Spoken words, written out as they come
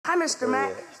Hi, Mr.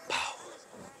 Mack.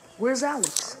 Where's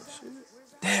Alex?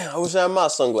 Damn, I wish I had my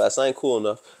sunglasses. I ain't cool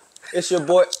enough. It's your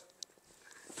boy.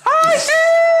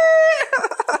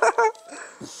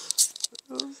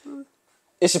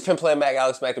 It's your pimp player Mack,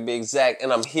 Alex Mack to be exact,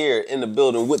 and I'm here in the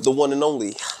building with the one and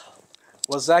only.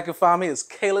 Well, Zach can find me is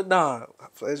Kayla Don.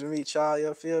 Pleasure to meet y'all,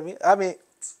 you feel me? I mean,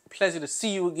 pleasure to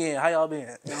see you again. How y'all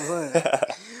been? You know what I'm saying?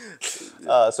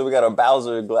 So we got our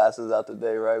Bowser glasses out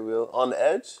today, right, Will? On the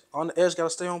edge? On the edge, gotta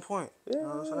stay on point. Yeah. You know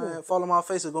what I'm saying? Follow my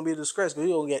face is gonna be a disgrace, because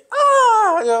you're gonna get,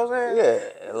 you know what I'm saying?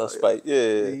 Yeah, a little spike.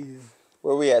 Yeah.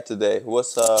 Where we at today?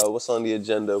 What's on the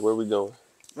agenda? Where we going?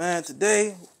 Man,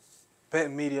 today, Bet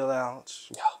Media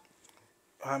Lounge. Yeah.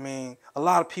 I mean, a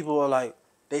lot of people are like,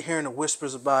 they hearing the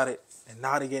whispers about it, and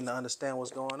now they getting to understand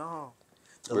what's going on.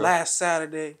 The last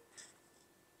Saturday,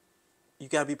 you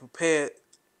gotta be prepared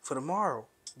for tomorrow,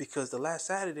 because the last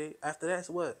Saturday after that's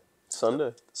what?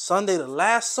 Sunday. Sunday, the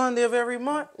last Sunday of every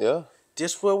month. Yeah.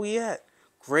 Just where we at.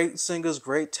 Great singers,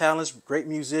 great talents, great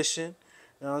musician.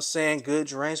 You know what I'm saying? Good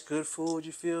drinks, good food.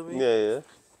 You feel me? Yeah.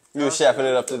 You was chefing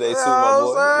it up today too, my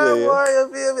boy. Boy, Yeah.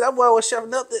 you feel me? That boy was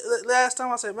chefing up the last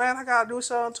time. I said, man, I gotta do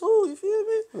something too. You feel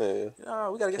me? Yeah. You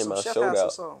know, we gotta get Came some out chef showed hats or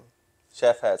out. something.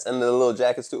 Chef hats and the little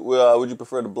jackets too. Well, would you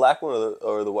prefer the black one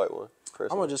or the white one? I'm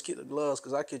gonna just keep the gloves,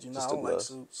 because I kid you not, I don't like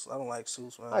suits. I don't like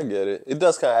suits, man. I get it. It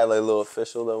does kind of add like a little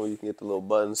official though, when you can get the little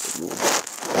buttons,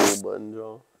 little buttons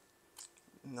on.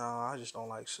 No, I just don't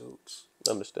like suits.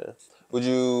 Understand. Would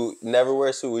you never wear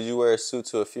a suit? Would you wear a suit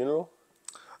to a funeral?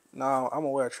 No, I'm gonna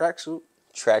wear a tracksuit.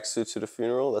 Tracksuit to the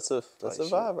funeral? That's a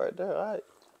vibe right there. All right.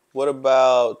 What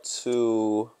about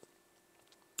to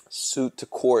suit to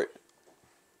court?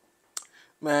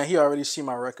 Man, he already see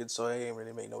my record, so it ain't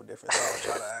really make no difference how I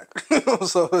try to act.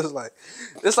 So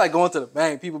it's like going to the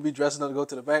bank. People be dressing up to go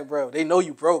to the bank, bro. They know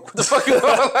you broke. What the fuck you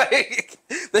doing? Like,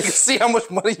 they can see how much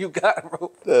money you got,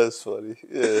 bro. That's funny.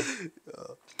 Yeah.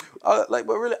 But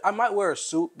really, I might wear a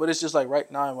suit, but it's just like right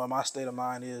now where my state of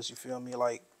mind is. You feel me?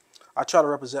 Like, I try to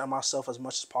represent myself as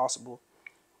much as possible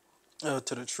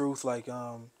to the truth. Like,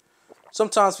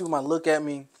 sometimes people might look at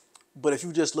me, but if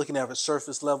you're just looking at a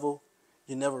surface level,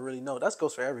 you never really know. That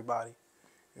goes for everybody,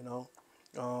 you know.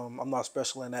 I'm not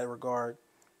special in that regard,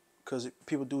 because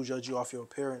people do judge you off your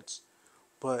appearance.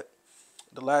 But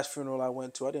the last funeral I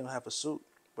went to, I didn't have a suit,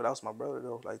 but that was my brother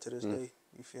though. Like to this day,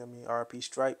 you feel me? R.I.P.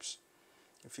 Stripes.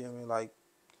 You feel me? Like,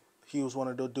 he was one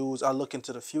of those dudes. I look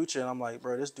into the future and I'm like,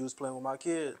 bro, this dude's playing with my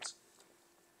kids.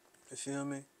 You feel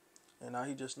me? And now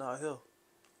he just not here.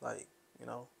 Like, you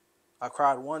know, I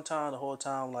cried one time the whole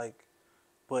time, like,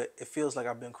 but it feels like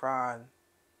I've been crying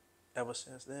ever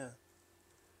since then.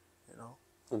 You know?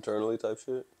 Internally type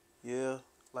shit? Yeah.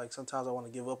 Like, sometimes I want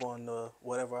to give up on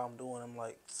whatever I'm doing. I'm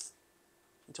like,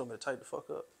 he told me to tighten the fuck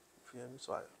up. You feel me?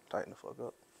 So I tighten the fuck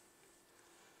up.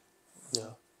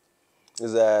 Yeah.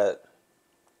 Is that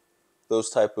those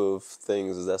type of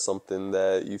things, is that something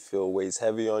that you feel weighs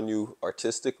heavy on you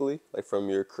artistically, like from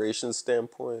your creation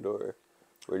standpoint, or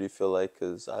where do you feel like,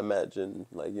 because I imagine,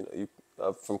 like, you know, you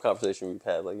from conversation we've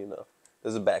had, like, you know,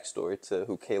 there's a backstory to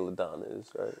who Kayla Don is,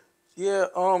 right? Yeah,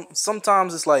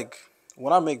 sometimes it's like,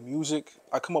 when I make music,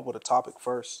 I come up with a topic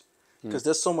first, because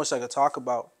there's so much I could talk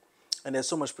about, and there's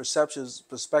so much perspectives,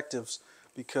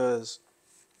 because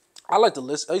I like to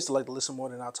listen. I used to like to listen more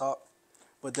than I talk,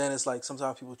 but then it's like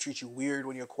sometimes people treat you weird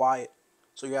when you're quiet,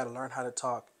 so you got to learn how to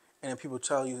talk. And then people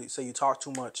say you talk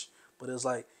too much, but it's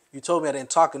like, you told me I didn't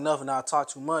talk enough and now I talk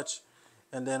too much,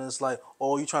 and then it's like,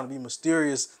 oh, you trying to be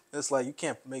mysterious. It's like, you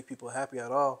can't make people happy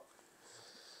at all.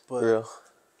 But Real.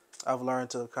 I've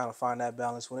learned to kind of find that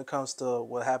balance when it comes to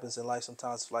what happens in life.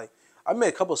 Sometimes it's like, I made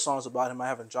a couple of songs about him I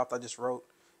haven't dropped. I just wrote.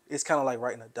 It's kind of like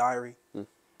writing a diary. You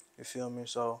feel me?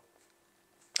 So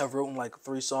I've written like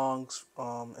 3 songs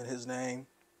in his name.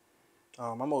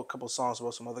 I wrote a couple of songs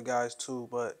about some other guys too,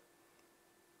 but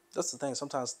that's the thing.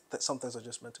 Sometimes some things are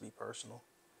just meant to be personal.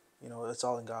 You know, it's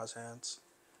all in God's hands.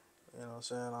 You know what I'm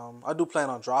saying? I do plan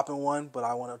on dropping one, but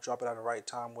I want to drop it at the right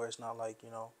time where it's not like, you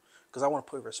know, because I want to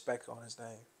put respect on his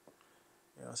name.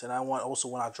 You know what I'm saying? I want also,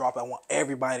 when I drop it, I want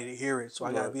everybody to hear it. So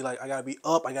I gotta be like, I gotta be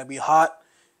up, I gotta be hot,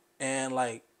 and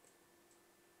like,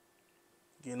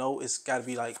 you know, it's gotta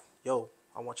be like, yo,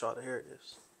 I want y'all to hear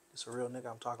this. It's a real nigga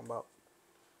I'm talking about.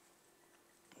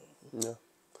 Yeah.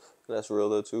 That's real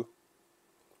though too.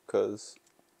 Because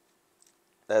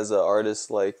as an artist,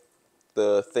 like,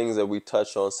 the things that we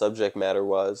touch on subject matter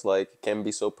wise, like, can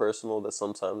be so personal that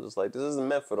sometimes it's like, this isn't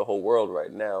meant for the whole world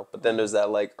right now. But then there's that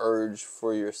like urge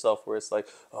for yourself where it's like,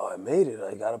 oh, I made it,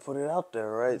 I gotta put it out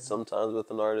there, right? Sometimes with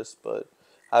an artist. But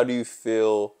how do you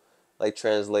feel like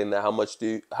translating that, how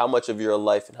much of your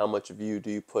life and how much of you do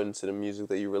you put into the music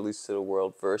that you release to the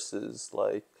world versus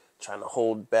like trying to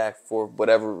hold back for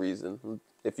whatever reason?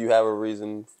 If you have a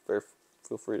reason,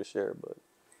 feel free to share. But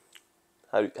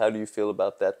how do you feel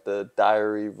about that? The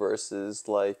diary versus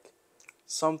like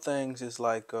Some things is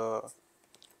like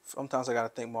sometimes I gotta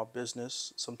think more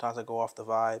business. Sometimes I go off the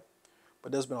vibe.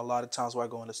 But there's been a lot of times where I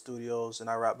go in the studios and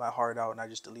I rap my heart out and I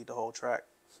just delete the whole track.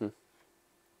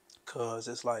 Cause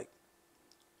it's like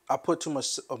I put too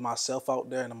much of myself out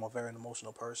there and I'm a very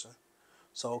emotional person.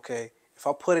 So okay, if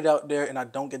I put it out there and I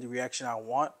don't get the reaction I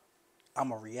want,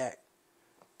 I'ma react.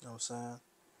 You know what I'm saying?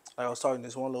 Like I was talking to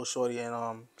this one little shorty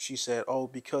and she said, oh,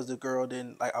 because the girl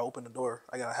didn't, like I opened the door.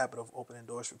 I got a habit of opening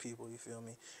doors for people, you feel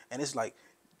me? And it's like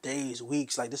days,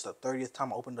 weeks, like this is the 30th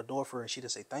time I opened the door for her and she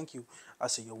just say thank you. I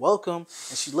said, you're welcome.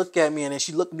 And she looked at me and then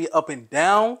she looked me up and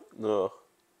down. no?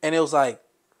 And it was like,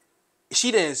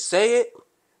 she didn't say it,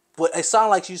 but it sounded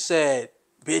like she said,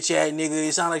 bitch ass nigga.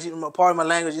 It sounded like she, part of my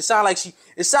language. It sounded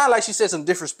like she said some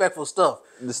disrespectful stuff.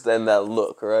 Just in that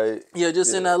look, right? Yeah,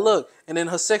 just in that look. And then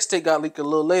her sex tape got leaked a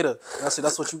little later. And I said,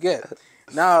 that's what you get.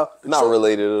 Now, Not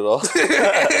related at all.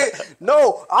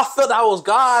 no, I felt I was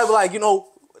God. Like, you know,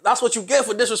 that's what you get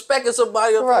for disrespecting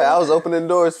somebody. Right, I was opening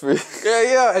doors for you.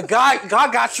 Yeah. And God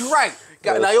got you right.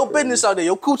 That's now your crazy. business out there,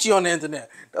 your coochie on the internet.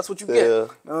 That's what you get. Yeah. You know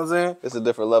what I'm saying? It's a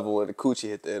different level when the coochie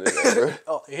hit the internet, bro.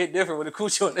 Oh, it hit different with the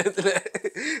coochie on the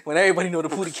internet. When everybody know the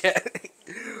booty cat.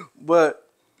 But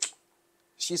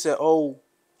she said, oh,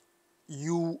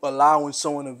 you allowing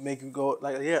someone to make you go,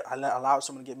 like, yeah, I allowed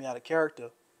someone to get me out of character.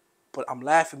 But I'm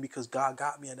laughing because God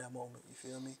got me in that moment. You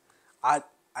feel me? I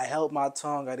held my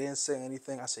tongue. I didn't say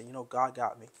anything. I said, you know, God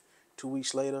got me. 2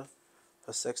 weeks later,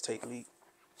 her sex tape leaked.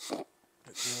 You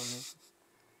feel me?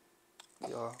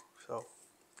 Yeah, so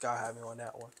God had me on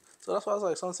that one. So that's why I was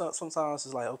like, sometimes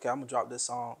it's like, okay, I'm gonna drop this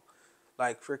song.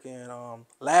 Like freaking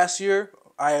last year,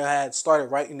 I had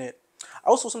started writing it.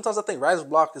 Also, sometimes I think writer's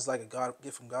block is like a God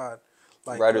gift from God.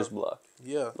 Like Writer's block.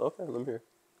 Yeah. Okay, let me hear.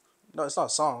 No, it's not a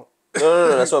song.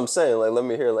 No, that's what I'm saying. Like, let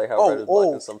me hear like how writer's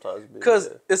block can sometimes be. Because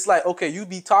Yeah. it's like, okay, you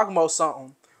be talking about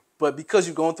something, but because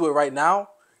you're going through it right now,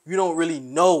 you don't really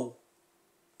know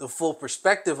the full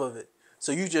perspective of it.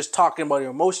 So you just talking about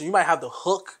your emotion. You might have the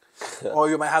hook or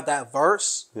you might have that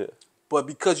verse. Yeah. But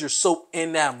because you're so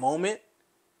in that moment,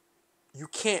 you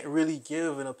can't really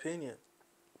give an opinion.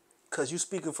 Because you're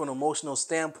speaking from an emotional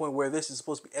standpoint where this is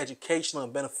supposed to be educational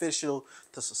and beneficial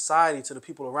to society, to the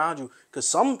people around you. Because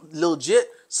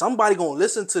somebody going to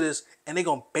listen to this and they're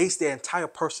going to base their entire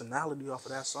personality off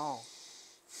of that song.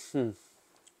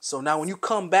 So now when you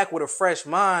come back with a fresh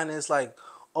mind, it's like,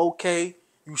 okay,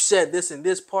 you said this in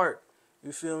this part.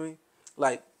 You feel me?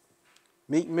 Like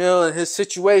Meek Mill and his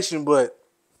situation, but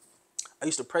I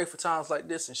used to pray for times like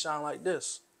this and shine like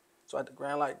this. So I had to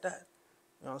grind like that.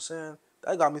 You know what I'm saying?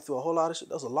 That got me through a whole lot of shit.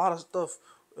 There's a lot of stuff,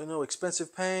 you know,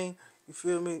 expensive pain. You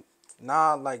feel me?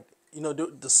 Nah, like, you know,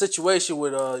 the situation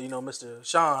with, you know, Mr.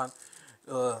 Sean.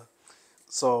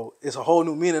 So it's a whole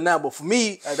new meaning now. But for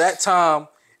me, at that time,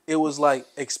 it was like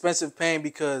expensive pain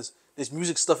because this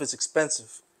music stuff is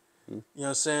expensive. You know what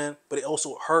I'm saying? But it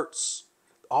also hurts.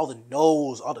 All the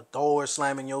no's, all the doors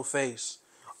slamming in your face.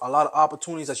 A lot of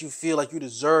opportunities that you feel like you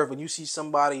deserve when you see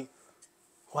somebody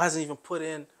who hasn't even put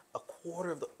in a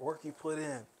quarter of the work you put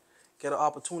in get an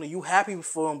opportunity. You happy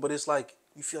for them, but it's like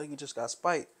you feel like you just got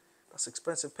spite. That's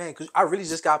expensive pain because I really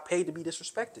just got paid to be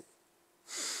disrespected.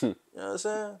 You know what I'm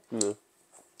saying? Yeah.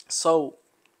 So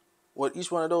with each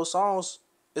one of those songs,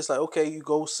 it's like, okay, you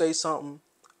go say something.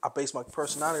 I base my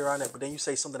personality around that, but then you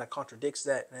say something that contradicts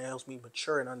that, and it helps me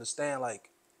mature and understand, like,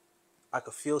 I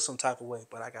could feel some type of way,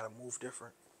 but I gotta move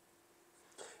different.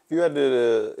 If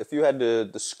you had to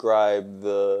describe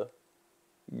the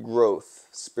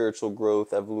spiritual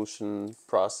growth, evolution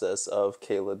process of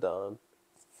Kayla Don,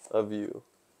 of you,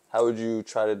 how would you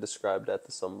try to describe that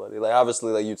to somebody? Like,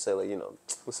 obviously, like, you'd say, like, you know,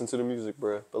 listen to the music,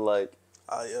 bro. But, like...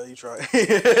 Yeah, you try.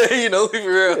 You know, for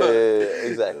real. Yeah,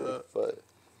 exactly.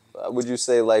 But would you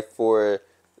say, like, for,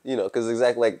 you know, because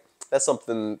exactly, like, that's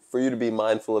something for you to be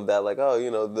mindful of that. Like, oh,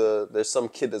 you know, there's some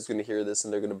kid that's going to hear this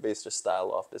and they're going to base their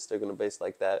style off this. They're going to base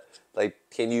like that. Like,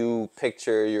 can you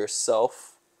picture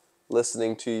yourself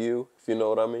listening to you, if you know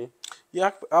what I mean?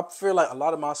 Yeah, I feel like a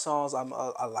lot of my songs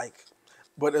I like.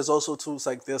 But there's also, too, it's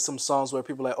like there's some songs where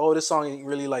people are like, oh, this song ain't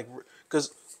really like...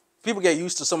 Because people get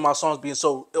used to some of my songs being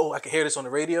so, oh, I can hear this on the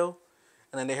radio.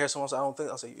 And then they hear someone say, I don't think...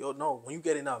 I'll say, yo, no, when you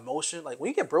get in that emotion, like when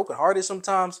you get brokenhearted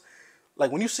sometimes,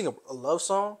 like when you sing a love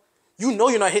song, you know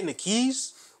you're not hitting the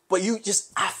keys, but you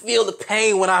just, I feel the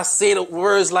pain when I say the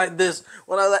words like this.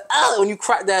 When I like, when you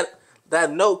crack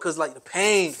that note, because like the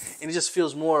pain, and it just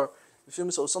feels more, You feel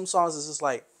me? So some songs is just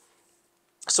like,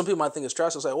 some people might think it's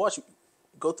trash. It's like, watch, you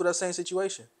go through that same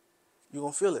situation. You're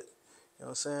going to feel it. You know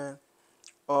what I'm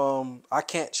saying? I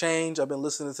Can't Change. I've been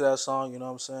listening to that song, you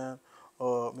know what I'm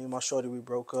saying? Me and my shorty, we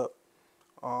broke up.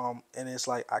 And it's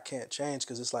like, I can't change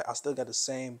because it's like I still got the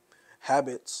same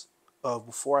habits of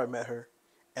before I met her.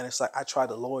 And it's like I tried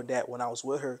to lower that when I was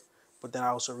with her. But then I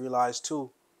also realized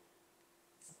too,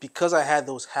 because I had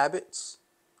those habits,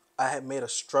 I had made a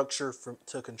structure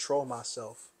to control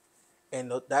myself.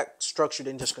 And that structure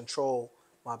didn't just control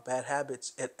my bad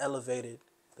habits, it elevated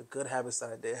the good habits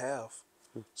that I did have.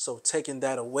 So taking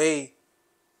that away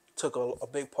took a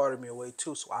big part of me away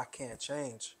too. So I can't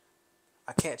change.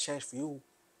 I can't change for you.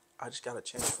 I just gotta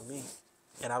change for me.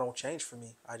 And I don't change for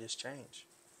me. I just change.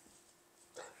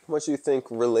 How much do you think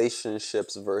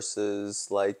relationships versus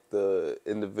like the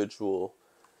individual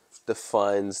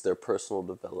defines their personal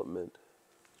development?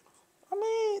 I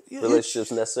mean,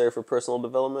 Relationships necessary for personal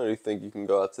development, or do you think you can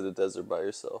go out to the desert by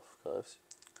yourself? Kind of.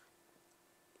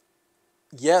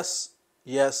 yes,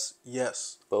 yes,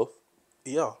 yes. Both?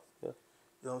 Yeah. Yeah. You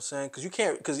know what I'm saying?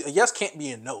 Because a yes can't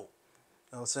be a no. You know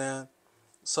what I'm saying?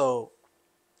 So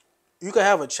you can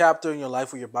have a chapter in your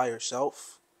life where you're by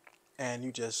yourself and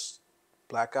you just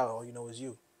black out. All you know is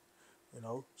you. You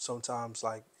know, sometimes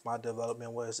like my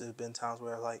development there's been times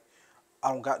where like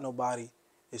I don't got nobody,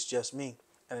 it's just me.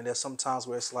 And then there's some times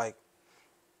where it's like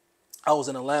I was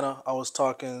in Atlanta, I was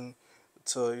talking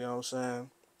to, you know what I'm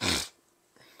saying?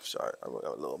 Sorry, I got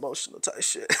a little emotional type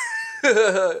shit.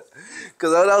 Because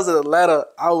when I was in Atlanta,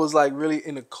 I was like really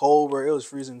in the cold where it was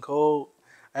freezing cold.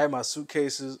 I had my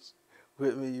suitcases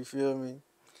with me, you feel me?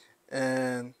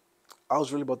 And I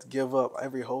was really about to give up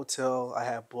every hotel I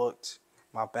had booked,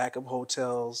 my backup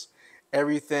hotels,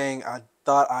 everything I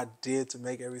thought I did to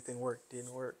make everything work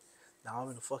didn't work. Now I'm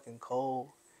in the fucking cold.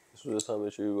 This was the time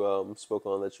that you spoke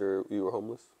on that you were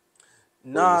homeless?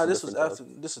 Nah, this this a was different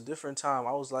after. This is a different time.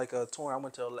 I was like touring. I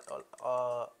went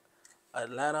to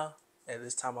Atlanta. At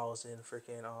this time, I was in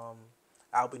freaking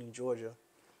Albany, Georgia,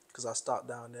 because I stopped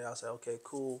down there. I said, okay,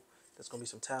 cool. There's gonna be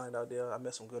some talent out there. I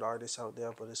met some good artists out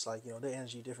there, but it's like, you know, their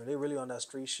energy different. They really on that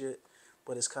street shit,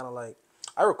 but it's kind of like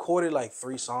I recorded like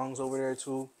 3 songs over there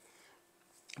too.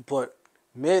 But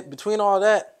between all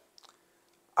that,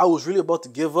 I was really about to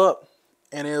give up,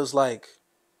 and it was like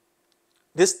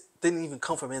this didn't even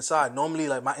come from inside. Normally,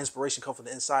 like my inspiration come from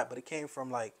the inside, but it came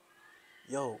from like,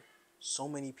 yo, so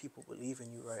many people believe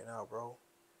in you right now, bro.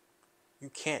 You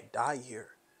can't die here.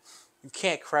 You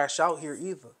can't crash out here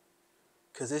either.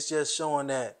 Cause it's just showing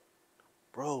that,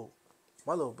 bro,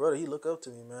 my little brother, he look up to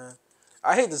me, man.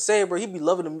 I hate to say it, bro, he be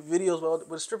loving the videos where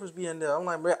the strippers be in there. I'm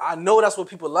like, man, I know that's what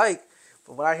people like.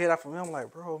 But when I hear that from him, I'm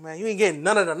like, bro, man, you ain't getting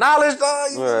none of the knowledge,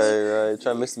 dog. Right.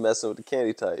 Trying to mix the messing with the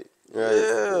candy type. Right.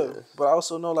 Yeah. But I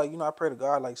also know, like, you know, I pray to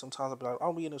God. Like, sometimes I be like, I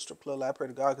don't be in a strip club. Like, I pray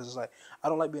to God because it's like, I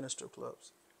don't like being in strip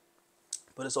clubs.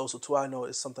 But it's also, too, I know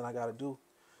it's something I got to do.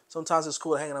 Sometimes it's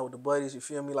cool hanging out with the buddies, you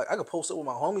feel me? Like, I could post up with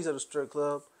my homies at a strip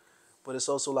club. But it's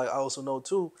also, like, I also know,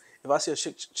 too, if I see a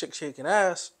chick shaking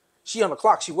ass, she on the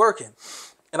clock, she working.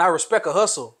 And I respect her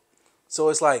hustle. So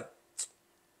it's like,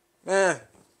 man,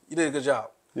 you did a good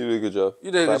job. You did a good job.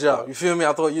 You did a good job. You feel me?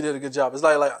 I thought you did a good job. It's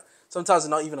like sometimes it's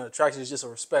not even an attraction. It's just a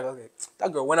respect. Okay,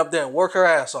 that girl went up there and worked her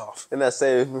ass off. In that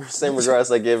same regards,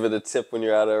 like give it a tip when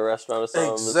you're at a restaurant or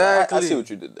something. Exactly. Like, I see what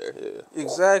you did there. Yeah.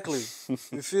 Exactly.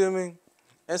 You feel me?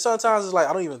 And sometimes it's like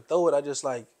I don't even throw it. I just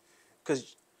like,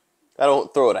 cause I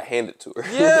don't throw it. I hand it to her.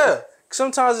 Yeah.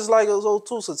 Sometimes it's like those old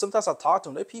too. So sometimes I talk to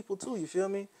them. They're people too. You feel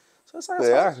me? So it's like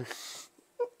They are.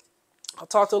 I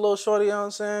talked to a little shorty. You know what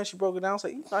I'm saying? She broke it down. I was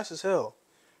like, you nice as hell.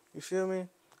 You feel me?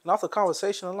 And after the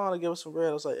conversation alone, I gave her some bread.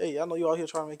 I was like, hey, I know you out here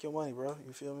trying to make your money, bro.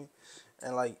 You feel me?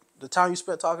 And like the time you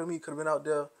spent talking to me, you could have been out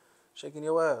there shaking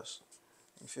your ass.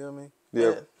 You feel me? Yeah.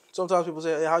 And sometimes people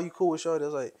say, hey, how you cool with shorty? I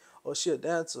was like, oh, she a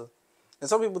dancer. And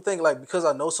some people think like because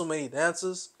I know so many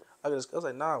dancers, I was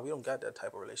like, nah, we don't got that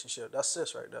type of relationship. That's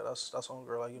sis right there. That's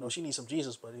homegirl. Like, you know, she needs some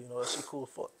Jesus, but you know, she cool as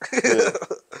fuck. Yeah.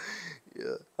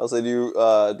 Yeah. I'll say, do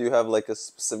you have like a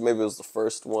specific, maybe it was the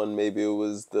first one, maybe it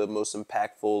was the most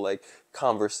impactful like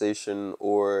conversation,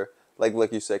 or like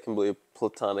you said, can be a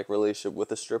platonic relationship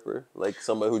with a stripper, like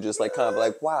somebody who just like kind of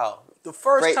like, wow, The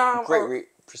first time, great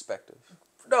perspective.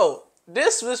 No,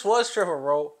 this was stripper,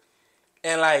 bro,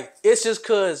 and like it's just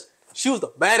cause she was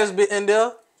the baddest bit in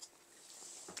there.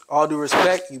 All due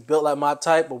respect, you built like my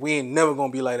type, but we ain't never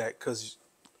gonna be like that, cause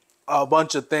a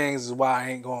bunch of things is why I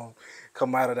ain't gonna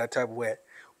come out of that type of way.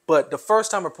 But the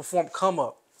first time I performed Come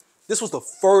Up, this was the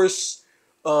first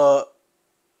this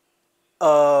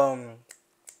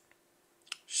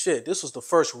was the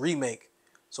first remake.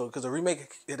 So because the remake,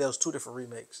 there was 2 different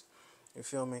remakes. You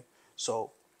feel me?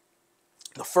 So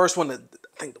the first one, that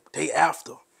I think the day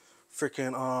after,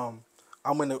 freaking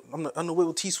I'm on the way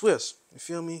with T Swiss. You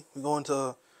feel me? We going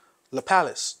to La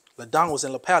Palace. LaDon was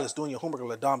in La Palace doing your homework.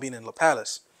 LaDon being in La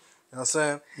Palace. You know what I'm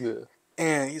saying? Yeah.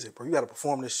 And he said, bro, you gotta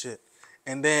perform this shit.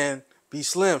 And then B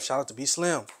Slim, shout out to B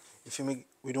Slim. You feel me?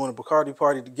 We doing a Bacardi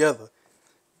party together.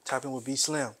 Tap in with B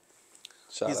Slim.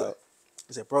 Shout out.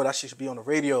 He said, bro, that shit should be on the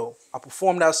radio. I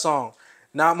performed that song.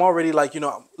 Now I'm already like, you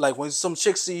know, like when some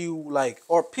chicks see you, like,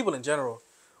 or people in general,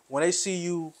 when they see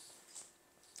you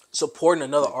supporting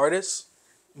another artist,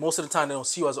 most of the time they don't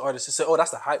see you as an artist. They say, oh,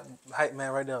 that's the hype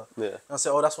man right there. Yeah. And I say,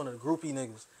 oh, that's one of the groupie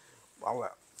niggas. I'm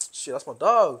like, shit, that's my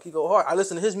dog. He go hard. I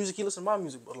listen to his music, he listen to my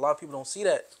music, but a lot of people don't see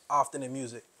that often in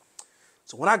music.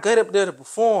 So when I get up there to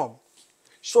perform,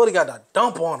 Shorty got that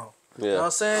dump on him. Yeah. You know what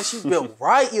I'm saying? She's built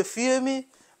right, you feel me?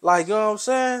 Like, you know what I'm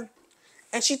saying?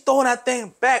 And she throwing that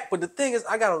thing back. But the thing is,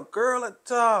 I got a girl at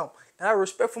the time. And I have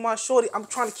respect for my shorty. I'm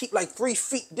trying to keep like 3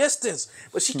 feet distance.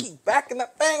 But she keep backing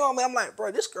that thing on me. I'm like,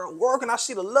 bro, this girl working. I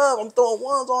see the love. I'm throwing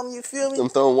ones on her, you feel me? I'm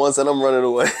throwing ones and I'm running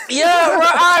away. Yeah, bro,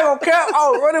 I ain't gonna care. I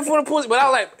was running for the pussy. But I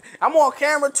was like, I'm on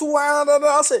camera too.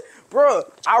 I said, bro,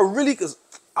 cause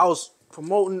I was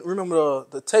promoting, remember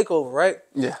the takeover, right?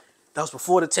 Yeah. That was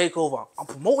before the takeover. I'm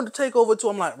promoting the takeover too.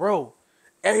 I'm like, bro,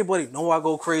 everybody know I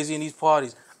go crazy in these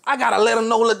parties. I gotta let them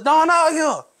know LaDon out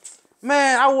here.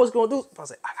 Man, I was gonna do. I was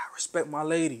like, I gotta respect my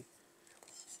lady.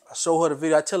 I show her the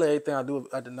video. I tell her everything I do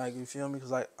at the night. You feel me?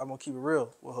 Cause like I'm gonna keep it real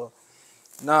with her.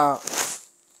 Nah.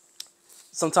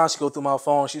 Sometimes she go through my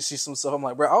phone. She sees some stuff. I'm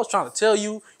like, bro, I was trying to tell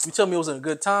you. You tell me it was in a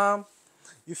good time.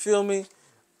 You feel me?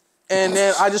 And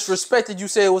then I just respected you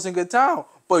say it was in a good time.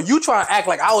 But you trying to act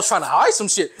like I was trying to hide some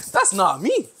shit. That's not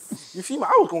me. You feel me?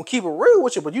 I was gonna keep it real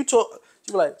with you, but you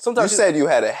be like, sometimes you said you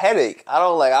had a headache. I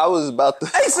was about to.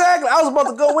 Exactly. I was about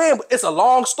to go in, but it's a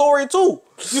long story too.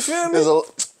 You feel me?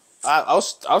 I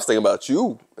was thinking about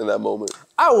you in that moment.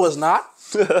 I was not.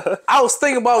 I was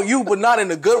thinking about you, but not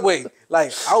in a good way.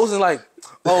 Like I wasn't like,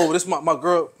 oh, this my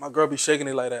girl. My girl be shaking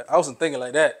it like that. I wasn't thinking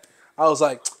like that. I was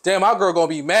like, damn, my girl gonna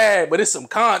be mad, but it's some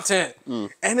content.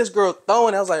 And this girl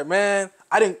throwing. I was like, man,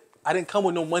 I didn't come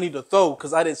with no money to throw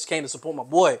because I just came to support my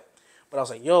boy. But I was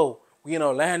like, yo, we in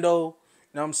Orlando.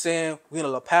 You know what I'm saying? We in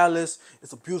La Palace.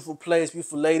 It's a beautiful place,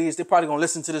 beautiful ladies. They probably gonna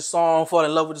listen to this song, fall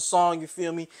in love with the song, you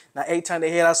feel me? Now, every time they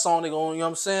hear that song, they gonna, you know what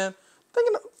I'm saying?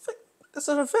 Thinking, it's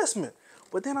an investment.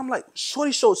 But then I'm like,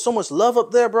 shorty showed so much love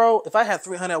up there, bro. If I had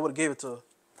 300, I would've gave it to her. You know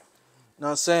what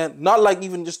I'm saying? Not like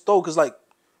even just throw, because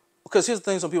here's the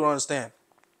thing some people don't understand.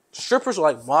 Strippers are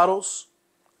like models,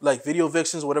 like video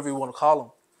vixens, whatever you wanna call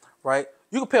them, right?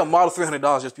 You can pay a model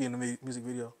 $300 just to be in the music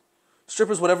video.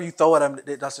 Strippers, whatever you throw at them,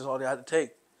 that's just all they had to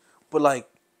take. But like,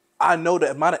 I know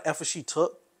the amount of effort she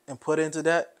took and put into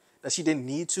that she didn't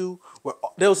need to.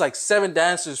 There was like 7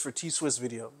 dancers for T Swiss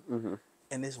video.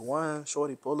 And this one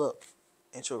shorty pull up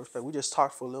and show respect. We just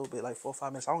talked for a little bit, like 4 or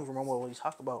 5 minutes. I don't even remember what we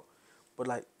talked about. But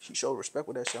like, she showed respect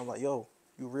with that shit. I'm like, yo,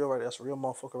 you real right there. That's a real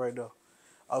motherfucker right there.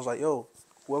 I was like, yo,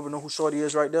 whoever know who shorty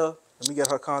is right there, let me get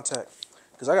her contact.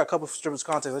 Because I got a couple of strippers'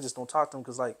 contacts. I just don't talk to them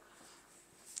because like,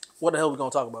 what the hell we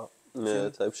gonna talk about? Yeah,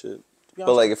 type shit.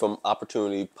 But like if an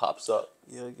opportunity pops up.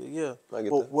 Yeah. I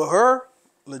get that. With her,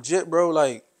 legit, bro,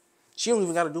 like, she don't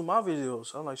even got to do my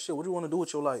videos. I'm like, shit, what do you want to do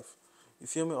with your life? You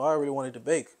feel me? Oh, I really wanted to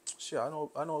bake. Shit, I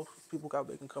know people got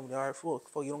baking company. All right,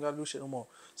 fuck, you don't got to do shit no more.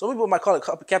 Some people might call it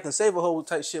Captain Save-A-Hole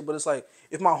type shit, but it's like,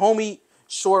 if my homie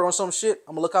short on some shit,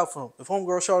 I'm going to look out for him. If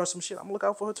homegirl short on some shit, I'm going to look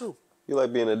out for her too. You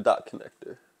like being a dot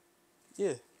connector.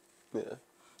 Yeah. Yeah. You know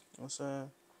what I'm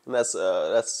saying? And that's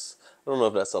I don't know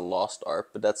if that's a lost art,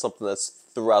 but that's something that's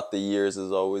throughout the years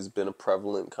has always been a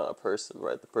prevalent kind of person,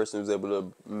 right? The person who's able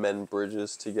to mend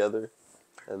bridges together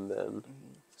and then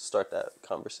start that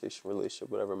conversation, relationship,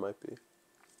 whatever it might be.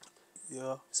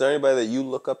 Yeah. Is there anybody that you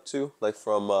look up to, like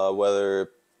from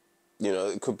whether, you know,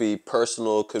 it could be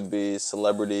personal, it could be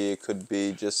celebrity, it could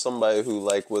be just somebody who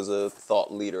like was a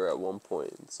thought leader at one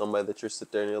point, somebody that you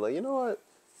sit there and you're like, you know what?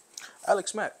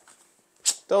 Alex Mack.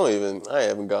 I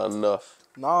haven't got enough.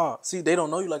 Nah, see, they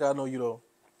don't know you like I know you though.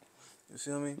 You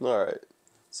feel me? All right.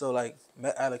 So like,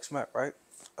 met Alex Mack, right?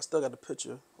 I still got the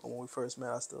picture of when we first met.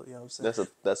 You know what I'm saying?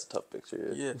 That's a tough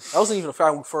picture. Yeah. That wasn't even the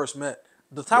time we first met.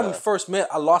 The time we first met,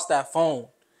 I lost that phone.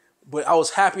 But I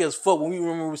was happy as fuck. When we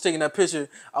was taking that picture,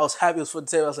 I was happy as fuck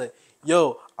to tell you. I was like,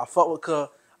 yo, I fuck with her.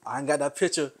 I ain't got that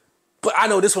picture. But I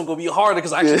know this one gonna be harder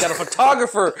because I actually got a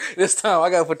photographer this time. I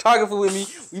got a photographer with me.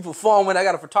 We performing. I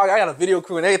got a photographer. I got a video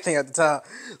crew and everything at the time.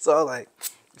 So I was like,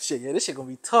 shit, yeah, this shit gonna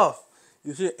be tough.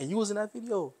 You feel? And you was in that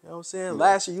video. You know what I'm saying?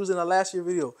 Last year, you was in that last year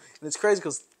video. And it's crazy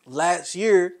because last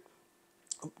year,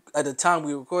 at the time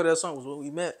we recorded that song was when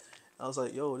we met. I was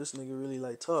like, yo, this nigga really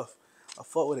like tough. I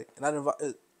fought with it, and I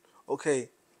didn't. Okay,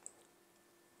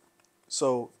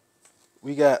 so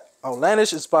we got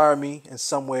Outlandish inspired me in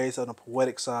some ways on the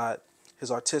poetic side. His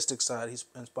artistic side, he's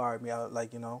inspired me. I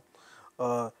like, you know,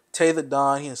 Tay the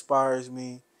Don, he inspires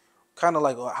me. Kind of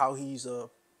like how he's a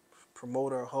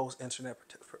promoter, host, internet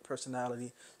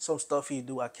personality. Some stuff he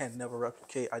do I can't never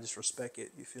replicate. I just respect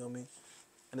it. You feel me?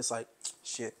 And it's like,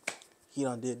 shit, he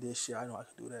done did this shit. I know I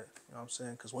can do that. You know what I'm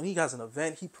saying? Because when he has an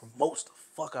event, he promotes the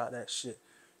fuck out of that shit.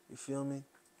 You feel me? You know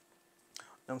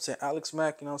what I'm saying? Alex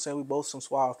Mack, you know what I'm saying? We both some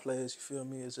suave players, you feel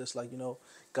me? It's just like, you know,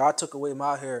 God took away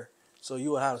my hair, so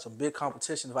you would have some big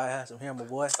competition if I had some hair, my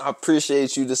boy. I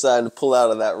appreciate you deciding to pull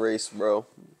out of that race, bro.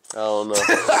 I don't know.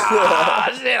 Ah,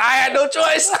 shit, I had no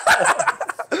choice.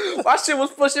 My shit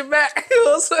was pushing back. You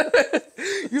know what I'm saying?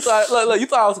 You thought, look, you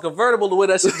thought I was a convertible the way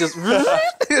that shit just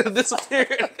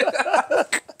disappeared.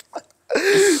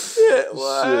 Shit,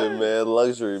 man.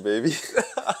 Luxury, baby.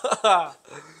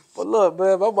 But look,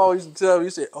 man, my mama used to tell me, you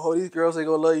said, oh, these girls ain't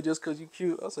gonna love you just because you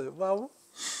cute. I said, mama,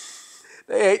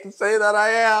 they hate to say that I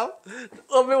am.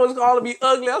 Woman was calling me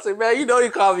ugly. I said, man, you know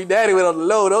you call me daddy when on the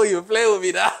low. Don't even play with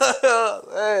me now.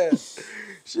 Man.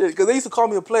 Shit, because they used to call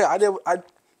me a player.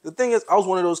 The thing is, I was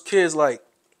one of those kids, like,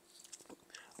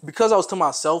 because I was to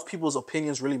myself, people's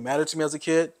opinions really mattered to me as a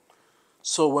kid.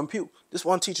 So when this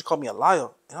one teacher called me a liar,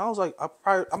 and I was like,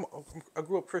 I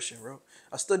grew up Christian, bro.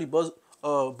 I studied Buddhism.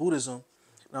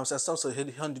 You know what I'm saying? Some say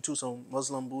Hindu, some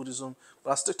Muslim Buddhism,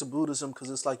 but I stick to Buddhism because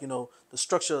it's like, you know, the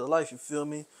structure of life. You feel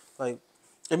me? Like,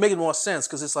 it makes more sense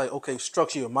because it's like, okay,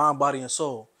 structure your mind, body, and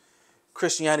soul.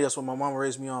 Christianity, that's what my mama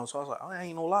raised me on. So I was like, I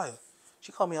ain't no liar.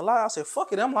 She called me a liar. I said,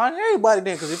 fuck it, I'm lying to everybody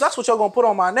then. Because if that's what y'all gonna put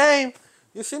on my name,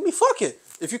 you feel me? Fuck it.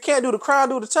 If you can't do the crime,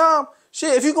 do the time.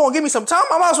 Shit, if you gonna give me some time,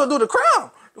 I might as well do the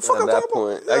crime. The fuck At that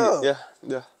point,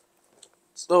 yeah.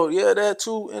 So yeah, that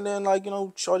too. And then like, you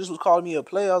know, charges was calling me a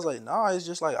player. I was like, nah, it's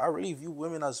just like I really view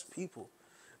women as people.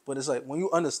 But it's like when you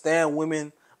understand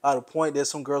women at a point, there's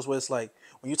some girls where it's like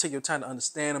when you take your time to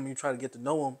understand them, you try to get to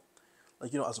know them,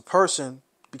 like, you know, as a person,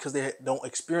 because they don't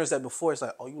experience that before. It's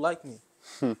like, oh, you like me.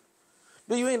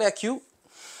 But you ain't that cute.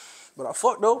 But I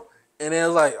fuck though. And then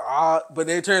it's like, but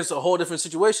then it turns to a whole different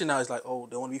situation now. It's like, oh,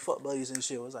 they want to be fuck buddies and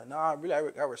shit. It's like, nah, really, I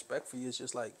got respect for you. It's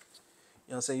just like,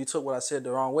 you know what I'm saying? You took what I said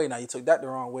the wrong way. Now you took that the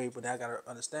wrong way, but then I got to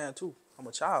understand too. I'm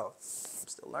a child. I'm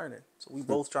still learning. So we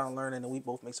both trying to learn, and then we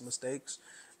both make some mistakes.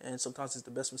 And sometimes it's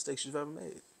the best mistakes you've ever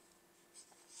made.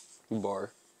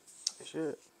 Bar.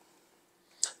 Shit.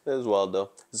 That is wild,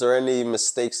 though. Is there any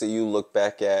mistakes that you look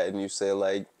back at and you say,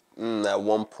 like, at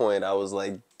one point I was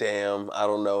like, damn, I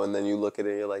don't know. And then you look at it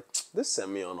and you're like, this sent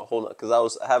me on a whole nother. Because I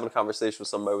was having a conversation with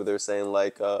somebody where they were saying,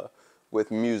 like, with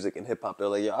music and hip hop, they're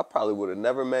like, yeah, I probably would have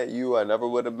never met you. I never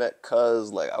would have met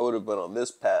Cuz. Like, I would have been on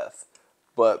this path.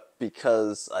 But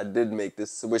because I did make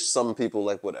this, which some people,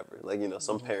 like, whatever. Like, you know,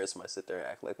 some parents might sit there and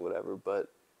act like whatever. But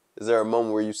is there a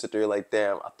moment where you sit there like,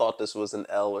 damn, I thought this was an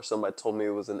L, or somebody told me it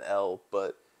was an L,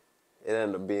 but it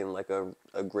ended up being like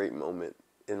a great moment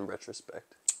in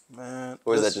retrospect? Man.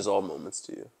 Or is that just all moments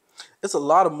to you? It's a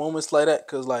lot of moments like that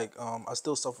because, like, I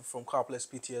still suffer from complex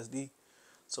PTSD.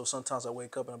 So sometimes I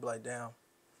wake up and I be like, damn, you know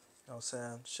what I'm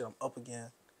saying? Shit, I'm up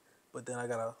again. But then I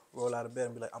got to roll out of bed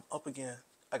and be like, I'm up again.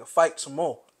 I can fight some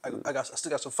more. I still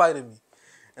got some fight in me.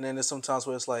 And then there's sometimes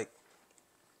where it's like,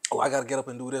 oh, I got to get up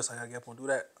and do this. I got to get up and do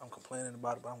that. I'm complaining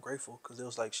about it, but I'm grateful because there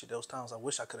was like, shit, there was times I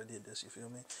wish I could have did this, you feel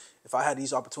me? If I had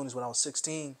these opportunities when I was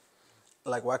 16,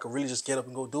 like where I could really just get up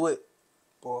and go do it,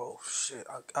 bro, shit,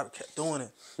 I'd have kept doing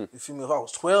it. You feel me? If I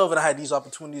was 12 and I had these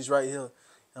opportunities right here, you know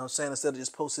what I'm saying? Instead of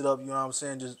just post it up, you know what I'm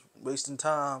saying, just wasting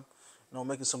time, you know,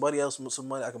 making somebody else some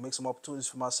money, I can make some opportunities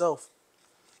for myself.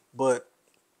 But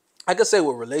I could say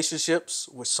with relationships,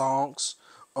 with songs,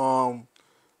 Jazzy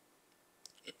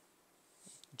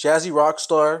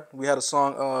Rockstar, we had a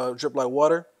song, Drip Like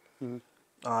Water.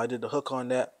 I did the hook on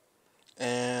that.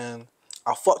 And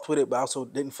I fucked with it, but I also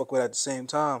didn't fuck with it at the same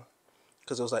time.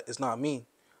 Because it was like, it's not me.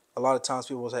 A lot of times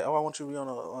people will say, oh, I want you to be on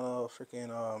a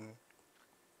freaking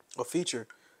a feature.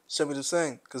 Send me the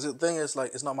thing. Because the thing is,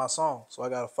 like, it's not my song. So I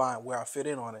got to find where I fit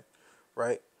in on it,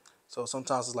 right? So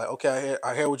sometimes it's like, okay,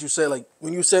 I hear what you say. Like,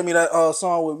 when you sent me that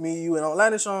song with me, you, and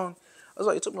Outlandish on, I was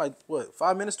like, it took me like, what,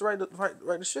 5 minutes to write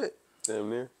the shit? Damn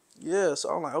near. Yeah, so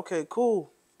I'm like, okay,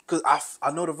 cool. Because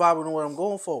I know the vibe and know what I'm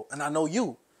going for. And I know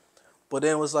you. But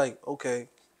then it was like, okay,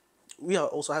 we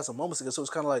also had some moments together. So it's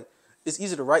kind of like, it's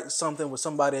easy to write something with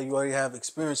somebody that you already have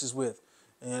experiences with.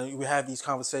 And we have these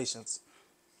conversations.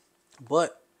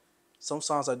 But some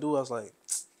songs I was like,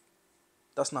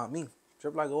 that's not me.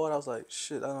 Drip like oil. I was like,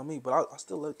 shit, I don't know me, but I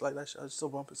still look like that shit. I still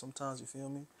bump it sometimes. You feel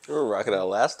me? We were rocking out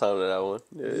last time to that one.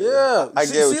 Yeah. I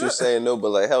get what see you're that? saying, no, but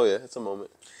like, hell yeah, it's a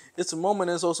moment. It's a moment.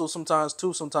 And it's also sometimes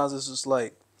too. Sometimes it's just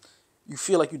like you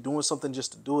feel like you're doing something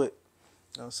just to do it.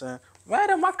 You know what I'm saying?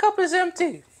 Madam, my cup is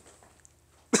empty.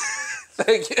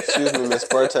 Thank you. Excuse me, Miss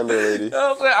Bartender Lady. You know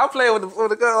what I'm saying? I play with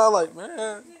the girl. I'm like,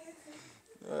 man,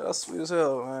 yeah, that's sweet as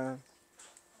hell, man.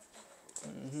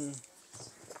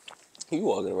 You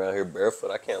walking around here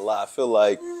barefoot, I can't lie. I feel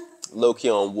like low-key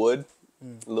on wood,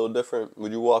 a little different.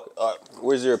 Would you walk,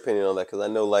 where's your opinion on that? Because I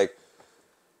know, like,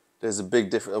 there's a big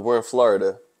difference. We're in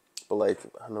Florida, but, like,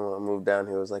 I know when I moved down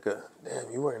here, it was like,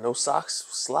 damn, you wearing no socks,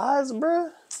 slides,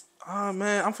 bruh? Oh,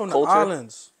 man, I'm from Culture? the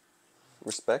islands.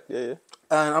 Respect, yeah.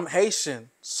 And I'm Haitian,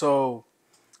 so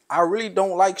I really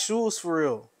don't like shoes for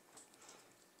real.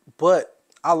 But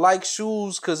I like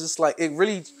shoes because it's like,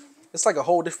 it's like a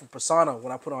whole different persona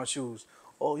when I put on shoes.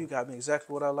 Oh, you got me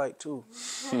exactly what I like too.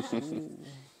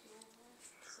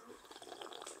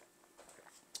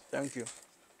 Thank you.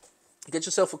 Get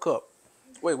yourself a cup.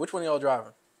 Wait, which one of y'all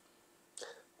driving?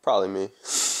 Probably me.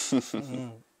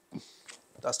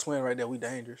 That's twin right there. We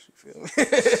dangerous. You feel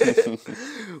me?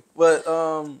 But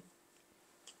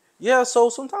yeah. So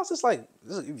sometimes it's like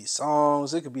it could be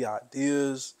songs. It could be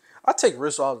ideas. I take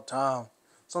risks all the time.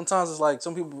 Sometimes it's like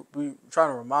some people be trying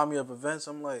to remind me of events.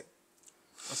 I'm like,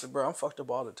 I said, bro, I'm fucked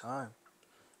up all the time.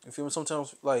 You feel me?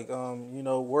 Sometimes like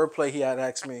wordplay. He had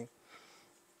asked me,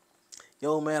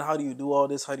 yo man, how do you do all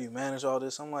this? How do you manage all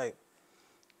this? I'm like,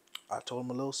 I told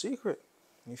him a little secret.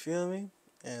 You feel me?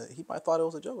 And he might thought it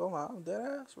was a joke. I'm like, I'm dead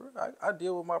ass, bro. I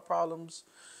deal with my problems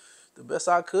the best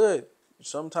I could.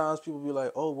 Sometimes people be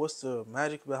like, oh, what's the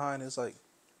magic behind it? It's like,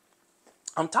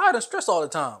 I'm tired of stress all the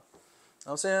time. You know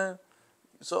what I'm saying?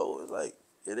 So, it's like,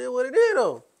 it is what it is,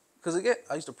 though. Because, again,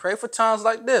 I used to pray for times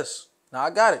like this. Now I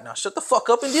got it. Now shut the fuck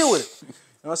up and deal with it. You know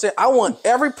what I'm saying? I want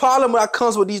every problem that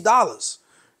comes with these dollars.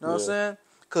 You know what I'm saying?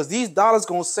 Because these dollars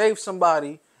going to save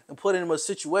somebody and put them in a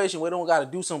situation where they don't got to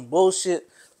do some bullshit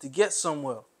to get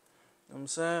somewhere. You know what I'm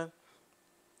saying?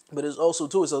 But it's also,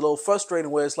 too, it's a little frustrating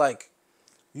where it's like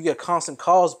you get constant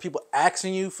calls, people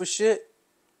asking you for shit.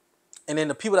 And then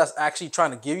the people that's actually trying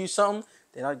to give you something,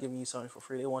 they're not giving you something for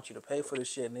free. They want you to pay for this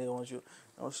shit and they want you know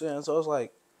what I'm saying? So it's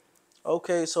like,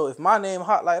 okay, so if my name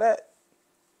hot like that,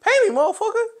 pay me,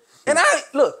 motherfucker. And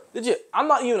look, legit, I'm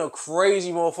not even a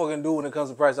crazy motherfucking dude when it comes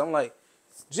to price. I'm like,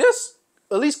 just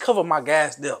at least cover my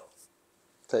gas bill.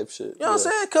 Type shit. You know what I'm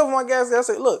saying? Cover my gas bill. I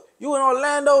say, look, you in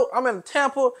Orlando, I'm in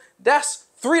Tampa, that's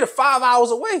 3 to 5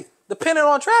 hours away, depending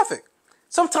on traffic.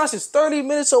 Sometimes it's 30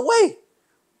 minutes away.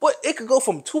 But it could go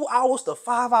from 2 hours to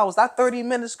 5 hours. That 30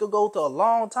 minutes could go to a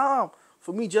long time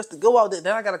for me just to go out there.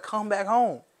 Then I got to come back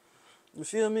home. You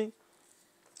feel me?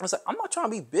 It's like, I'm not trying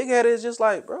to be big-headed. It's just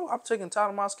like, bro, I'm taking time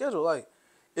on my schedule. Like,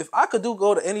 if I could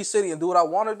go to any city and do what I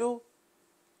want to do,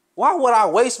 why would I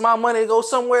waste my money and go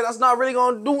somewhere that's not really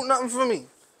going to do nothing for me?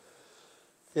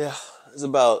 Yeah, it's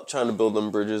about trying to build them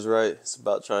bridges, right? It's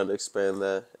about trying to expand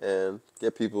that and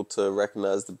get people to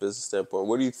recognize the business standpoint.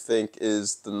 What do you think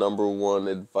is the number one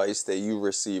advice that you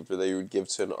received or that you would give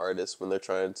to an artist when they're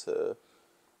trying to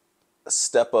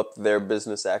step up their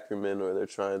business acumen or they're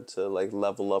trying to like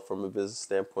level up from a business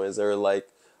standpoint? Is there like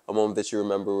a moment that you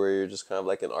remember where you're just kind of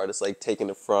like an artist, like taking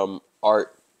it from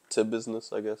art to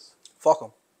business, I guess? Fuck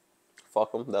them.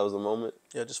 Fuck them? That was the moment?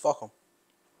 Yeah, just fuck them.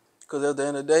 Because at the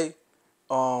end of the day,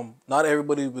 not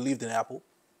everybody believed in Apple.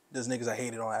 There's niggas that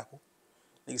hated on Apple.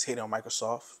 Niggas hated on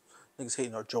Microsoft. Niggas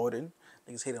hating on Jordan.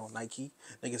 Niggas hating on Nike.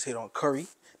 Niggas hate on Curry.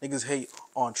 Niggas hate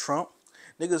on Trump.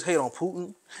 Niggas hate on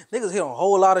Putin. Niggas hate on a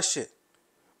whole lot of shit.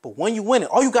 But when you win it,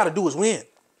 all you got to do is win.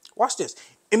 Watch this.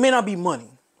 It may not be money.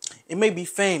 It may be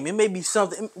fame. It may be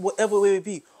something, whatever it may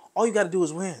be. All you got to do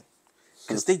is win.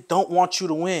 Because they don't want you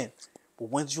to win. But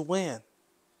once you win,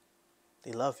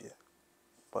 they love you.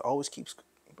 But always keep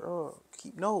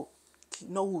know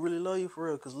who really love you for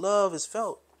real. Because love is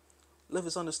felt. Love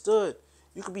is understood.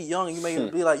 You could be young and you may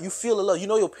be like, you feel the love. You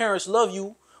know your parents love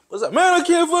you. But it's like, man, I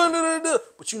can't find it.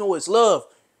 But you know it's love.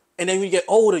 And then when you get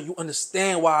older, you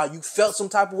understand why you felt some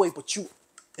type of way. But you,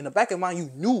 in the back of your mind,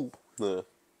 you knew. Yeah. You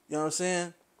know what I'm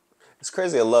saying? It's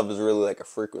crazy that love is really like a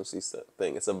frequency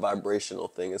thing. It's a vibrational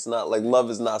thing. It's not like love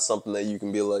is not something that you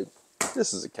can be like,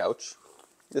 this is a couch.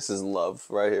 This is love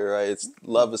right here, right?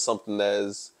 Love is something that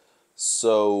is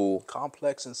so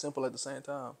complex and simple at the same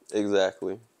time.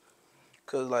 Exactly.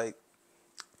 Cause like,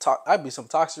 I'd be some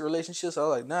toxic relationships. I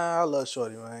was like, nah, I love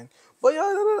shorty, man. But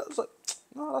yeah, it's like,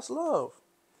 no, that's love.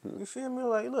 You feel me?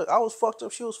 Like, look, I was fucked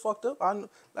up. She was fucked up. Like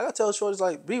I tell shorties,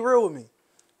 like, be real with me.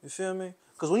 You feel me?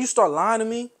 Cause when you start lying to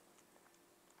me, you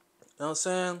know what I'm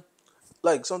saying?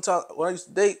 like sometimes when I used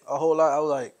to date a whole lot, I was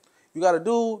like, you got a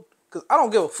dude, cause I don't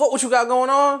give a fuck what you got going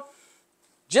on.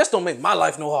 Just don't make my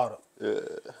life no harder. Yeah.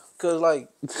 Cause like,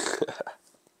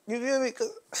 you feel me?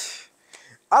 Cause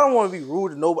I don't want to be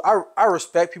rude to nobody. I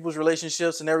respect people's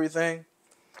relationships and everything,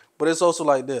 but it's also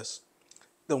like this.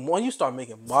 The one you start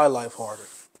making my life harder,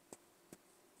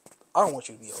 I don't want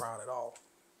you to be around at all.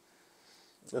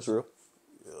 That's real.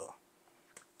 Yeah.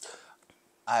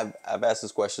 I've asked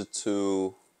this question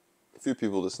to a few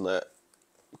people this night.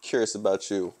 I'm curious about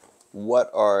you.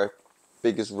 What are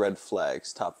biggest red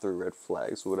flags, top 3 red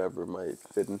flags, whatever might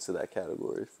fit into that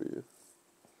category for you?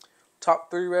 Top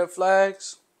 3 red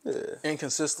flags. Yeah.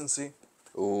 Inconsistency.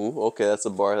 Ooh, okay, that's a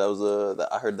bar. That was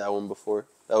I heard that one before.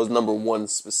 That was number 1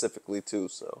 specifically too.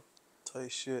 So. Tell you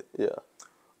shit. Yeah.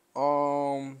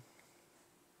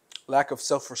 Lack of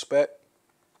self-respect.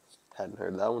 Hadn't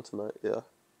heard that one tonight. Yeah.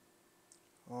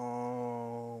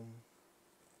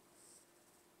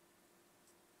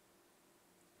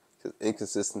 Because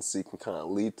inconsistency can kind of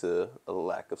lead to a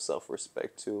lack of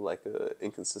self-respect too, like a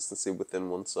inconsistency within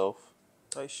oneself.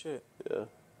 Tell you shit. Yeah.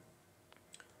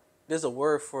 There's a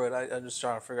word for it. I'm just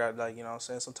trying to figure out, like, you know what I'm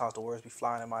saying? Sometimes the words be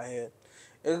flying in my head.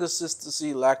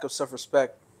 Inconsistency, lack of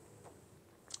self-respect,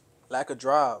 lack of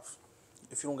drive.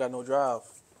 If you don't got no drive.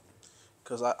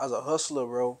 Because as a hustler,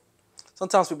 bro,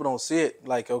 sometimes people don't see it.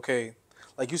 Like, okay,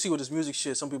 like you see with this music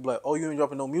shit, some people like, oh, you ain't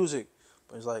dropping no music.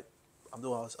 But it's like, I'm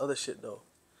doing all this other shit, though.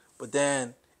 But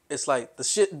then it's like the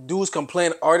shit dudes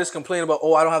complain, artists complain about,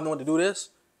 oh, I don't have no one to do this.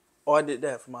 Oh, I did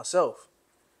that for myself.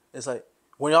 It's like,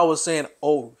 when y'all was saying,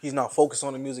 oh, he's not focused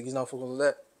on the music, he's not focused on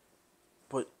that.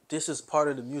 But this is part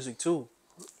of the music too.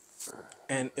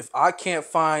 And if I can't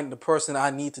find the person I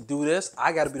need to do this,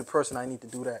 I got to be the person I need to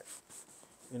do that.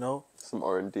 You know? Some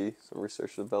R&D, some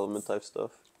research and development type stuff.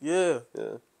 Yeah.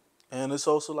 Yeah. And it's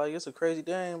also like, it's a crazy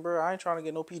thing, bro. I ain't trying to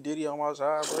get no P. Diddy on my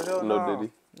side, bro. Hell No nah.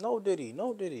 Diddy. No Diddy.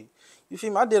 No Diddy. You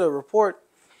feel me? I did a report.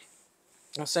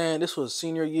 I'm saying this was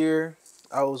senior year.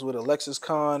 I was with Alexis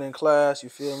Khan in class, you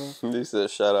feel me? He said,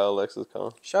 shout out Alexis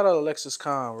Khan. Shout out Alexis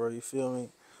Khan, bro, you feel me?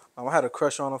 I had a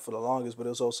crush on her for the longest, but it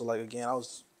was also like, again, I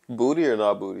was... Booty or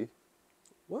not booty?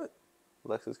 What?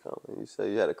 Alexis Khan. You said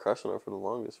you had a crush on her for the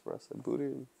longest, bro. I said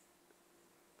booty.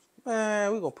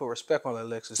 Man, we gonna put respect on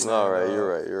Alexis. All right, you're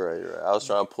right. I was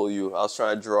trying to pull you. I was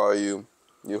trying to draw you.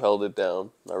 You held it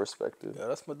down. I respect it. Yeah,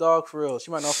 that's my dog for real. She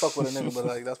might not fuck with a nigga, but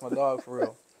like, that's my dog for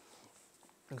real.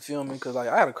 You feel me? Because like,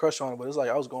 I had a crush on her, but it's like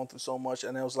I was going through so much,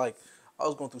 and it was like I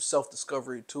was going through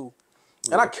self-discovery too.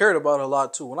 And I cared about it a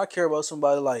lot too. When I care about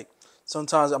somebody, like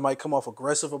sometimes I might come off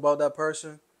aggressive about that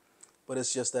person, but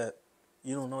it's just that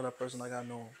you don't know that person like I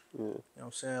know him. Yeah. You know what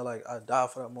I'm saying? Like I die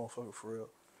for that motherfucker for real.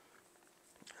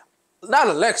 Not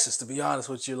Alexis, to be honest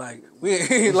with you. Like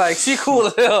we, like she cool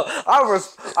as hell.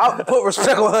 I put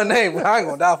respect on her name, but I ain't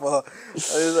gonna die for her.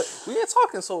 Like, we ain't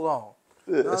talking so long.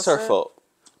 Yeah, You know it's what I'm her saying? fault.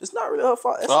 It's not really her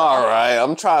fault. It's All right,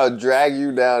 I'm trying to drag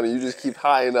you down, and you just keep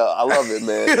high up. I love it,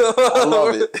 man. I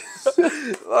love it.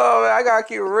 Oh man, I gotta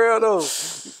keep it real though. You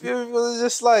feel me? It's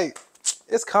just like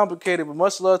it's complicated, but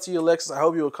much love to you, Alexis. I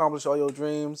hope you accomplish all your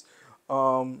dreams.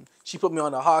 She put me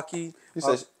on the hockey. You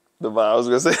said Divine. I was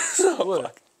gonna say.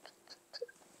 What?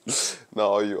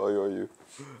 No, are you?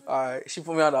 All right, she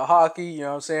put me on the hockey. You know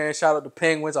what I'm saying? Shout out to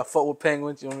Penguins. I fuck with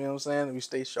Penguins. You know what I'm saying? We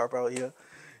stay sharp out here.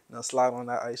 You know, slide on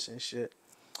that ice and shit.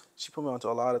 She put me onto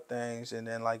a lot of things, and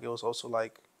then like it was also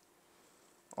like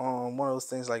one of those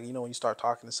things like, you know, when you start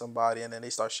talking to somebody and then they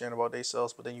start sharing about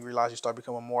themselves, but then you realize you start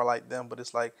becoming more like them. But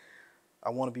it's like, I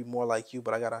want to be more like you,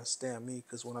 but I gotta understand me,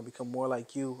 because when I become more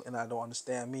like you and I don't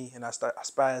understand me and I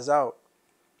spaz out,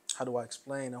 how do I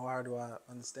explain or how do I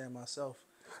understand myself?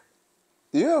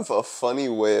 You have a funny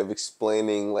way of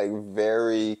explaining like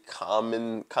very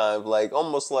common kind of like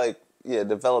almost like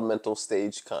developmental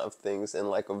stage kind of things in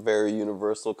like a very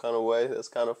universal kind of way. That's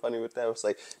kind of funny with that. It's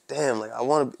like, damn, like I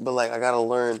want to, but like I gotta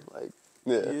learn. Like,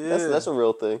 that's a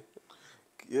real thing.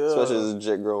 Yeah. Especially as a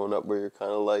jit growing up, where you're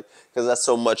kind of like, because that's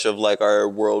so much of like our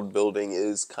world building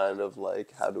is kind of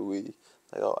like, how do we,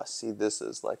 like, oh, I see this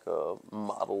as like a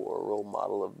model or a role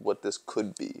model of what this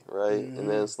could be, right? Mm-hmm. And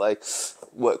then it's like,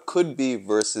 what could be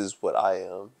versus what I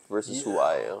am versus who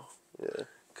I am. Yeah.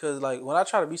 Because like when I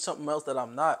try to be something else that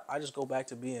I'm not, I just go back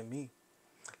to being me.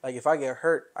 Like if I get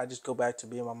hurt, I just go back to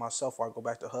being by myself, or I go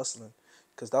back to hustling,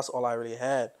 because that's all I really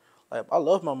had. Like I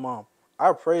love my mom.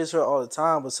 I praise her all the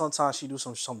time, but sometimes she do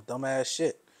some dumbass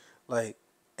shit. Like,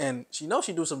 and she knows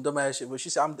she do some dumbass shit, but she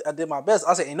said, I did my best.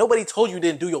 I said, ain't nobody told you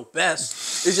didn't do your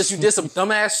best. It's just you did some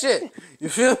dumbass shit. You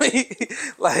feel me?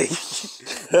 Like,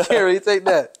 you can't really take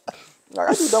that. Like,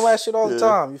 I do dumbass shit all the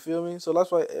time. You feel me? So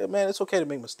that's why, man, it's okay to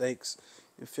make mistakes.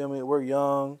 You feel me? We're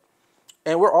young.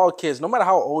 And we're all kids. No matter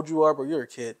how old you are, bro, you're a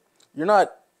kid. You're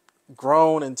not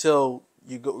grown until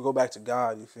you go back to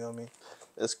God. You feel me?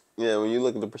 It's when you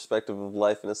look at the perspective of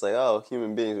life, and it's like, oh,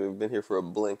 human beings, we've been here for a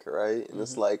blink, right? And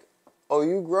it's like, oh,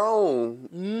 you grown.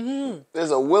 Mm-hmm.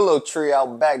 There's a willow tree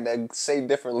out back that say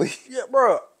differently. Yeah,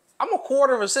 bro. I'm a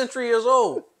quarter of a century years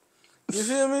old. You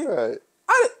feel me? Right.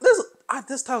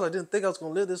 This time I didn't think I was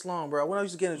gonna live this long, bro. When I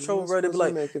used to get in trouble, bro, they'd be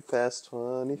like, make it past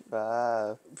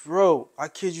 25. Bro, I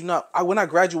kid you not. When I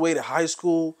graduated high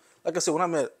school, like I said, when I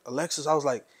met Alexis, I was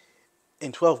like,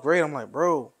 in 12th grade, I'm like,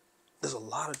 bro, there's a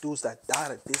lot of dudes that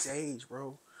died at this age,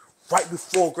 bro. Right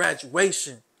before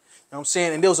graduation. You know what I'm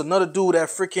saying? And there was another dude at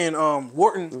freaking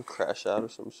Wharton. You crash out or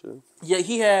some shit. Yeah,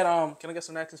 he had can I get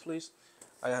some napkins, please?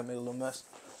 I gotta make a little mess.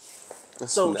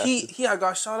 So he had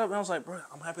got shot up, and I was like, bro,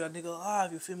 I'm happy that nigga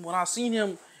alive. You feel me? When I seen him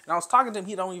and I was talking to him,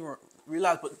 he don't even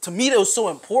realize. But to me, that was so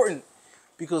important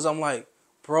because I'm like,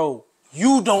 bro,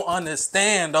 you don't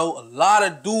understand though. A lot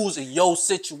of dudes in your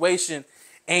situation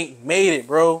ain't made it,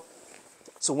 bro.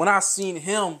 So when I seen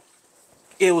him,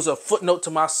 it was a footnote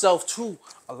to myself too.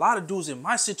 A lot of dudes in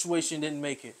my situation didn't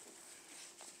make it,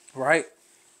 right?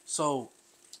 So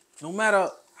no matter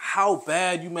how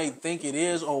bad you may think it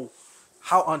is or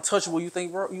how untouchable you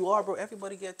think you are, bro,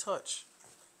 everybody get touched.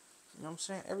 You know what I'm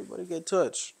saying? Everybody get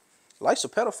touched. Life's a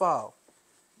pedophile.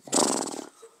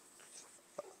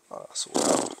 Oh,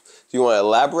 do you want to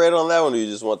elaborate on that one, or you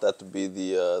just want that to be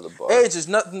the bar? Age is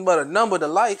nothing but a number to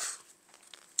life.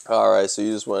 All right, so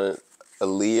you just want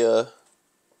Aaliyah.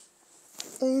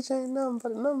 Age ain't nothing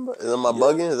but a number. Is that my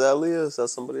bugging? Is that Aaliyah? Is that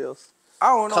somebody else? I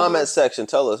don't know. Comment section,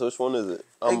 tell us which one is it.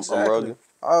 I'm bugging.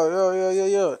 Oh,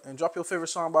 yeah. And drop your favorite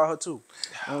song by her too. You know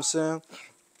what I'm saying?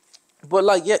 But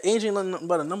like, yeah, age ain't nothing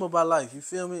but a number by life. You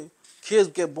feel me? Kids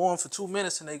get born for 2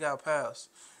 minutes and they got passed.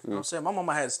 You know what I'm saying? My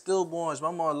mama had stillborns.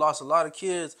 My mama lost a lot of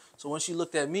kids. So when she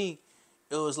looked at me,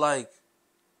 it was like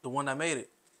the one that made it.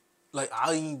 Like,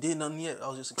 I ain't did nothing yet. I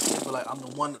was just a kid, but like, I'm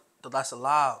the one that's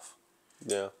alive.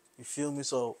 Yeah. You feel me?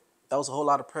 So that was a whole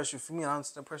lot of pressure for me. And I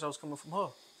understand the pressure that was coming from her.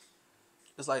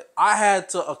 It's like, I had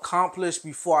to accomplish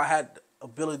before I had the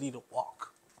ability to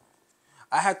walk.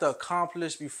 I had to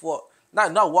accomplish before,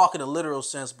 not walk in a literal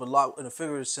sense, but in a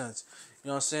figurative sense. You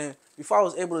know what I'm saying? Before I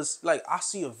was able to, like, I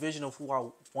see a vision of who I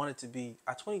wanted to be.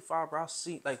 At 25, bro, I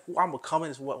see, like, who I'm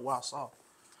becoming is what I saw.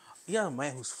 Yeah, a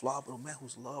man who's flawed, but a man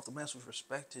who's loved, a man who's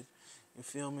respected. You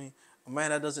feel me? A man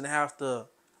that doesn't have to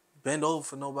bend over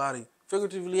for nobody.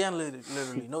 Figuratively and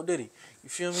literally. No diddy. You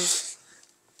feel me?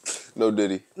 No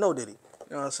diddy. No diddy. You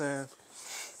know what I'm saying?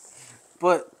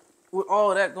 But with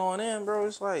all that going in, bro,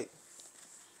 it's like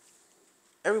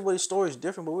everybody's story is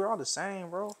different, but we're all the same,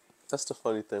 bro. That's the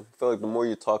funny thing. I feel like the more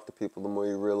you talk to people, the more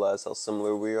you realize how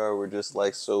similar we are. We're just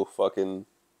like so fucking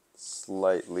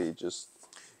slightly just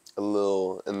a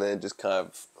little, and then it just kind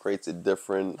of creates a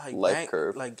different life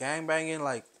curve. Like gangbanging,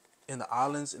 like in the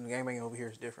islands, and gangbanging over here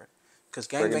is different. Because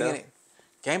gangbanging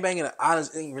in the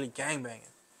islands ain't really gangbanging.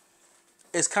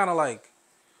 It's kind of like,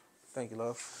 thank you,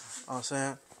 love. You know what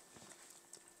I'm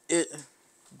saying?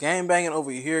 Gangbanging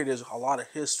over here, there's a lot of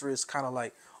history. It's kind of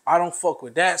like, I don't fuck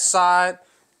with that side.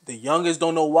 The youngest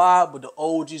don't know why, but the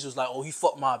OGs was like, oh, he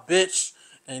fucked my bitch.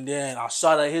 And then I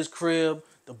shot at his crib.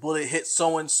 The bullet hit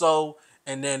so-and-so.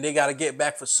 And then they got to get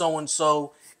back for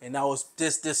so-and-so. And that was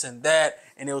this, and that.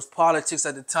 And there was politics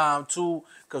at the time, too,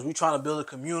 because we trying to build a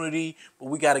community. But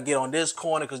we got to get on this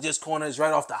corner because this corner is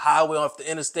right off the highway, off the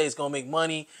interstate. It's going to make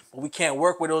money. But we can't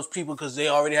work with those people because they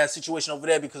already had a situation over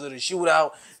there because of the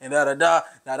shootout and da-da-da.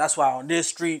 Now, that's why on this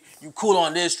street, you cool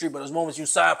on this street, but there's moments you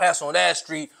side pass on that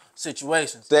street,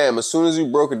 situations. Damn, as soon as you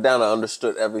broke it down, I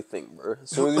understood everything, bro.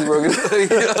 As soon as you broke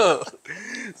it down.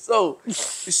 So,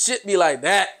 shit be like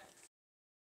that.